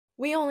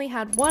We only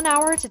had 1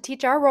 hour to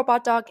teach our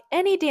robot dog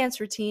any dance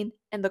routine,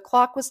 and the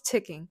clock was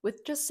ticking.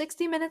 With just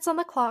 60 minutes on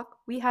the clock,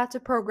 we had to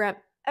program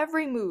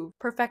every move,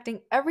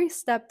 perfecting every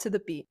step to the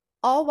beat,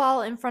 all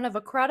while in front of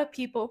a crowd of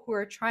people who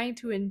are trying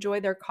to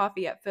enjoy their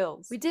coffee at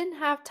Phil's. We didn't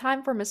have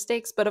time for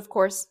mistakes, but of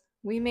course,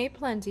 we made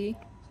plenty.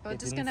 Oh,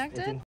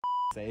 disconnected? It didn't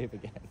save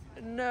again.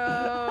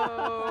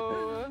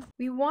 No.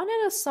 We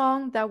wanted a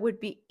song that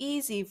would be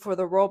easy for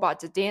the robot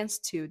to dance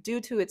to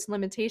due to its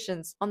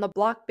limitations on the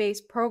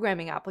block-based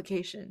programming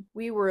application.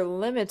 We were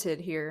limited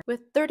here.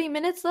 With 30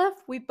 minutes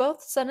left, we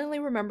both suddenly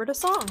remembered a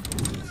song.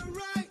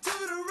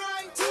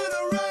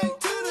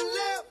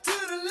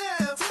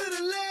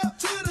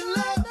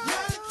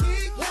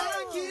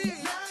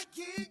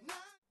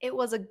 It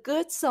was a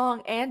good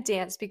song and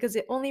dance because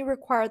it only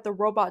required the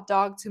robot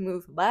dog to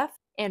move left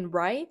and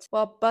right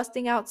while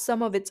busting out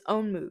some of its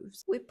own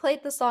moves. We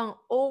played the song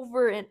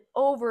over and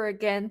over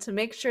again to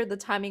make sure the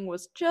timing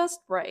was just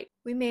right.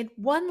 We made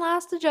one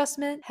last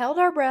adjustment, held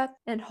our breath,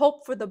 and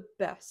hoped for the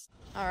best.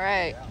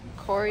 Alright,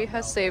 Corey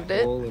has saved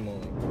it. Holy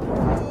moly.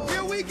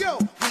 Here we go.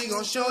 We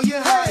gonna show you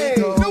how it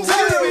goes. To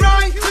the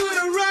right, to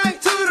the right,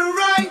 to the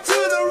right, to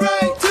the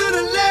right, to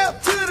the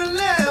left, to the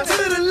left,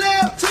 to the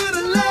left, to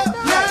the left.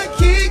 Now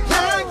kick,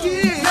 now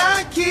kick,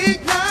 now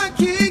kick, now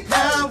kick.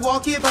 Now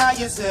walk it by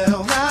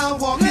yourself. Now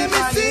walk it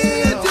by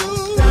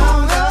yourself.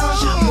 Down, down,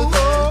 show you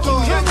that. Do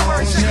your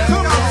work.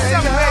 Come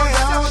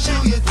on,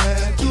 show you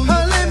that.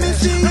 Let me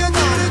see you do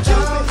the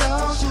down,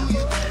 down, show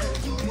you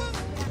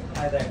that.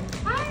 Hi there.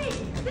 Hi,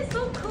 this is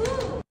so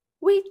cool.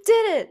 We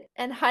did it!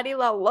 And Heidi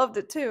Lau loved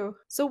it too.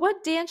 So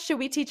what dance should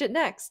we teach it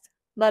next?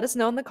 Let us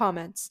know in the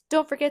comments.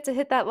 Don't forget to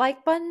hit that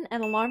like button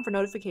and alarm for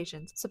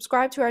notifications.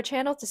 Subscribe to our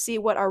channel to see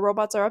what our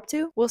robots are up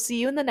to. We'll see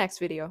you in the next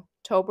video.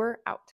 Tober out.